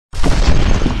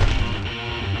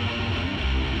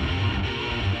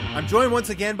I'm joined once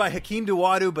again by Hakeem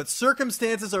Dawodu, but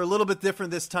circumstances are a little bit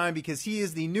different this time because he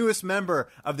is the newest member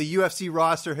of the UFC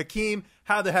roster. Hakeem,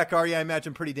 how the heck are you? I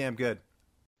imagine pretty damn good.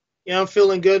 Yeah, I'm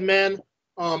feeling good, man.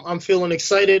 I'm feeling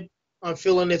excited. I'm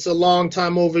feeling it's a long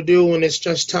time overdue, and it's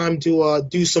just time to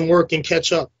do some work and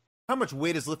catch up. How much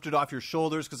weight is lifted off your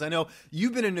shoulders? Because I know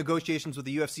you've been in negotiations with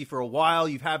the UFC for a while.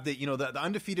 You've had the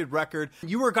undefeated record.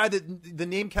 You were a guy that the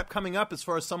name kept coming up as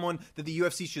far as someone that the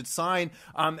UFC should sign.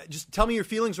 Just tell me your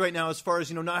feelings right now as far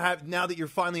as now that you're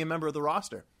finally a member of the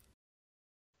roster.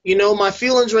 My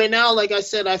feelings right now, like I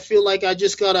said, I feel like I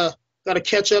just gotta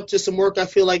catch up to some work. I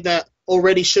feel like that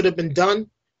already should have been done.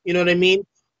 You know what I mean?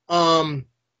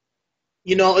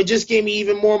 It just gave me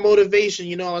even more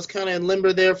motivation. I was kind of in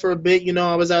limbo there for a bit.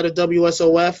 I was out of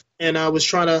WSOF, and I was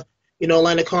trying to,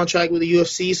 land a contract with the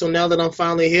UFC. So now that I'm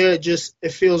finally here,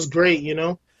 it feels great,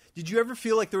 Did you ever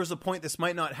feel like there was a point this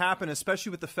might not happen, especially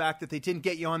with the fact that they didn't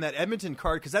get you on that Edmonton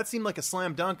card? Because that seemed like a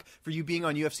slam dunk for you being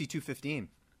on UFC 215.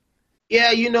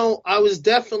 Yeah, I was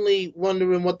definitely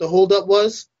wondering what the holdup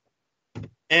was.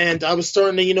 And I was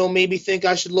starting to, maybe think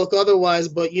I should look otherwise.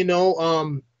 But,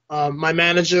 my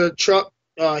manager, Chuck,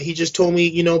 he just told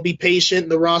me, be patient.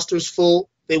 The roster's full.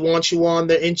 They want you on.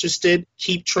 They're interested.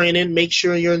 Keep training. Make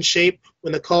sure you're in shape.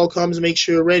 When the call comes, make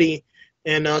sure you're ready.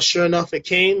 And sure enough, it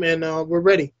came, and we're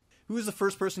ready. Who was the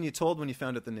first person you told when you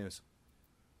found out the news?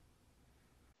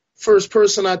 First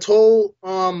person I told,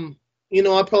 I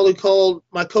probably called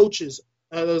my coaches.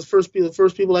 The first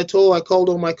people I told, I called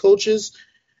all my coaches.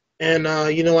 And,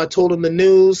 I told them the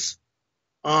news.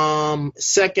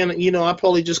 Second, I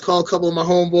probably just called a couple of my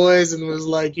homeboys and was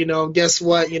like, guess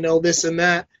what, this and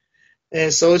that.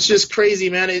 And so it's just crazy,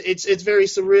 man. It's very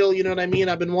surreal. You know what I mean?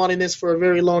 I've been wanting this for a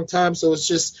very long time. So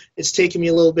it's taken me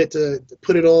a little bit to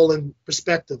put it all in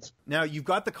perspective. Now you've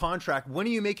got the contract. When are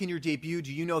you making your debut?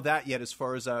 Do you know that yet as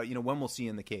far as, when we'll see you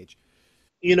in the cage?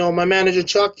 My manager,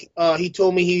 Chuck, he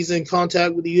told me he's in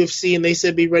contact with the UFC and they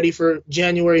said be ready for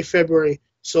January, February.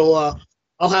 So,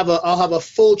 I'll have a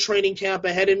full training camp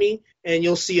ahead of me, and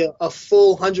you'll see a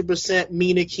full 100%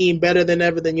 me, Hakeem, better than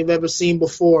ever than you've ever seen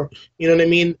before. You know what I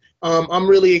mean? I'm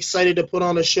really excited to put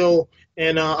on a show,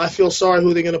 and I feel sorry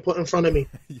who they're going to put in front of me.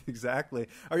 Exactly.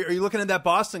 Are you looking at that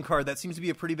Boston card? That seems to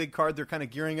be a pretty big card. They're kind of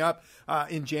gearing up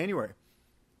in January.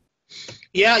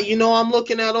 Yeah, I'm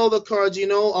looking at all the cards.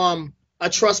 I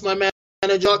trust my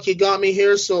manager. He got me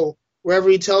here, so wherever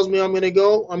he tells me I'm going to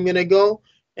go, I'm going to go.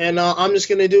 And I'm just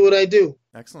going to do what I do.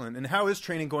 Excellent. And how is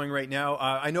training going right now?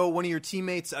 I know one of your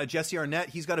teammates, Jesse Arnett,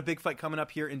 he's got a big fight coming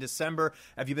up here in December.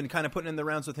 Have you been kind of putting in the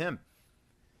rounds with him?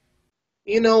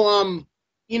 Jesse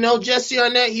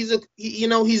Arnett, he's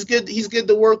good. He's good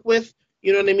to work with.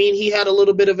 You know what I mean? He had a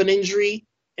little bit of an injury,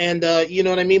 and you know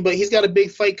what I mean? But he's got a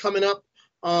big fight coming up.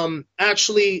 I'm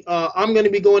going to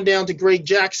be going down to Greg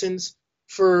Jackson's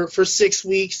for 6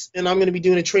 weeks, and I'm going to be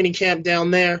doing a training camp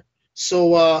down there.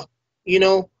 So,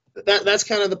 that's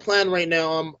kind of the plan right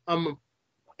now.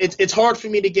 It's hard for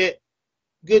me to get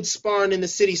good sparring in the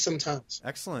city sometimes.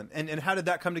 Excellent. And how did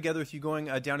that come together with you going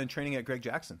down and training at Greg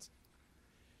Jackson's?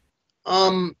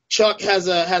 Chuck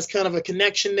has kind of a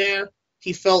connection there.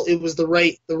 He felt it was the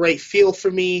right feel for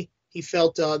me. He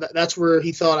felt that's where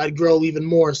he thought I'd grow even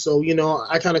more. So,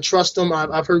 I kind of trust him.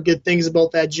 I've heard good things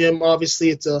about that gym. Obviously,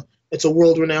 it's a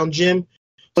world-renowned gym.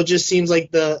 But it just seems like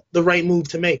the right move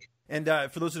to make. And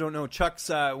for those who don't know, Chuck's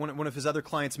one of his other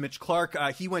clients, Mitch Clark.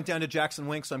 He went down to Jackson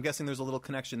Wink, so I'm guessing there's a little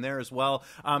connection there as well.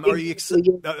 Are you?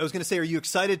 I was going to say, are you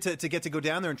excited to get to go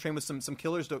down there and train with some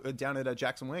killers down at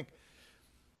Jackson Wink?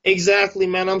 Exactly,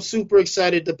 man. I'm super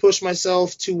excited to push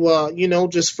myself to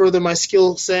just further my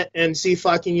skill set and see if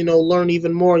I can learn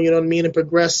even more. You know what I mean, and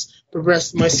progress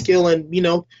my skill and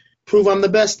prove I'm the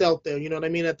best out there. You know what I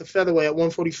mean, at the featherweight at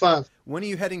 145. When are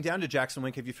you heading down to Jackson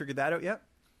Wink? Have you figured that out yet?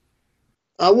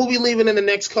 We'll be leaving in the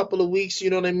next couple of weeks.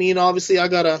 You know what I mean? Obviously, I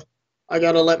gotta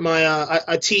let my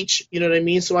I teach. You know what I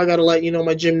mean? So I gotta let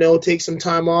my gym know, take some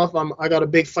time off. I got a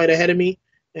big fight ahead of me,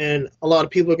 and a lot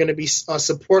of people are gonna be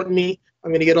supporting me.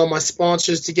 I'm gonna get all my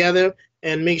sponsors together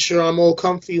and make sure I'm all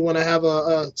comfy when I have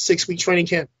a 6-week training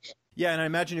camp. Yeah, and I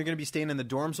imagine you're gonna be staying in the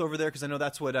dorms over there because I know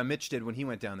that's what Mitch did when he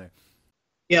went down there.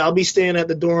 Yeah, I'll be staying at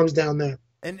the dorms down there.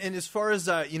 And as far as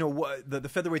the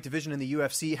featherweight division in the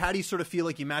UFC, how do you sort of feel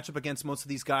like you match up against most of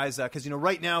these guys? Because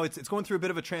right now it's going through a bit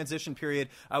of a transition period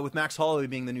with Max Holloway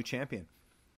being the new champion.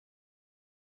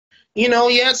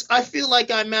 Yes, I feel like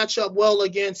I match up well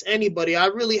against anybody. I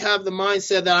really have the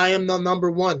mindset that I am the number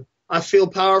one. I feel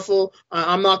powerful.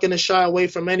 I'm not going to shy away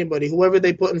from anybody. Whoever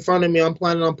they put in front of me, I'm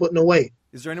planning on putting away.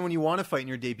 Is there anyone you want to fight in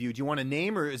your debut? Do you want a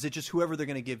name, or is it just whoever they're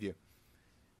going to give you?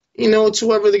 It's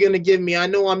whoever they're going to give me. I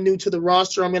know I'm new to the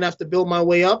roster. I'm going to have to build my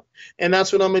way up, and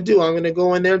that's what I'm going to do. I'm going to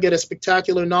go in there, get a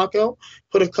spectacular knockout,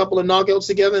 put a couple of knockouts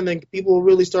together, and then people will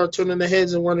really start turning their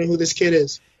heads and wondering who this kid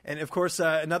is. And, of course,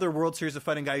 another World Series of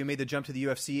Fighting guy who made the jump to the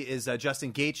UFC is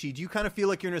Justin Gaethje. Do you kind of feel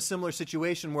like you're in a similar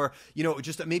situation where,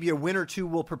 just maybe a win or two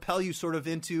will propel you sort of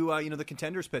into, the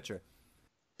contenders picture?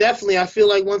 Definitely. I feel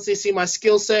like once they see my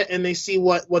skill set and they see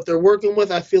what they're working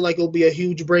with, I feel like it'll be a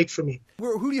huge break for me.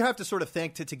 Who do you have to sort of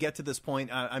thank to get to this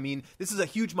point? I mean, this is a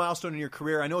huge milestone in your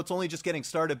career. I know it's only just getting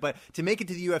started, but to make it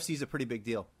to the UFC is a pretty big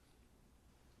deal.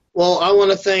 Well, I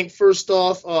want to thank, first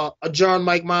off, John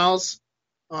Mike Miles.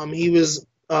 He was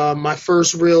my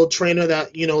first real trainer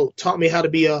that, taught me how to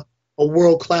be a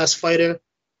world-class fighter.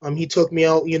 He took me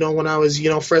out, when I was,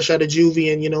 fresh out of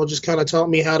juvie and, just kind of taught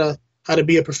me how to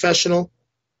be a professional.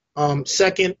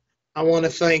 Second, I want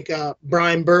to thank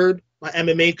Brian Bird, my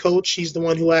MMA coach. He's the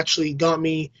one who actually got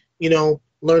me,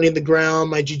 learning the ground,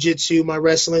 my jiu-jitsu, my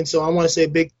wrestling. So I want to say a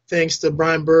big thanks to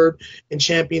Brian Bird and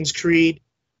Champions Creed,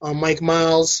 Mike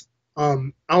Miles.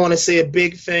 I want to say a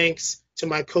big thanks to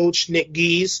my coach, Nick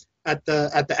Geese, at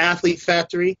the Athlete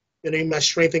Factory, my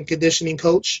strength and conditioning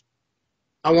coach.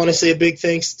 I want to say a big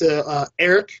thanks to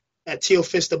Eric at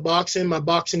Teofista Boxing, my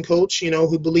boxing coach,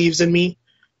 who believes in me.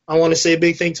 I want to say a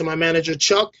big thank to my manager,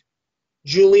 Chuck,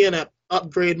 Julian at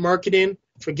Upgrade Marketing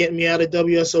for getting me out of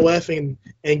WSOF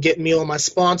and getting me all my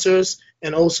sponsors,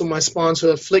 and also my sponsor,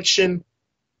 Affliction.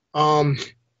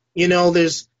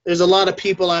 There's a lot of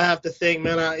people I have to thank,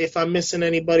 man. If I'm missing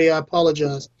anybody, I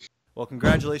apologize. Well,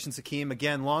 congratulations, Hakeem.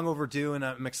 Again, long overdue, and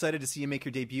I'm excited to see you make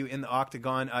your debut in the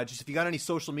Octagon. Just if you got any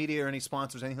social media or any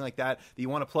sponsors, anything like that you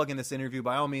want to plug in this interview,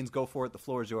 by all means, go for it. The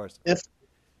floor is yours.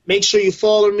 Make sure you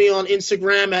follow me on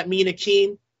Instagram at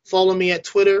 @MeanHakeem. Follow me at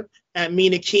Twitter at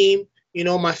 @MeanHakeem.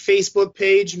 My Facebook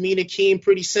page, Mean Hakeem,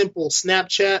 pretty simple.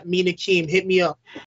 Snapchat, Mean Hakeem. Hit me up.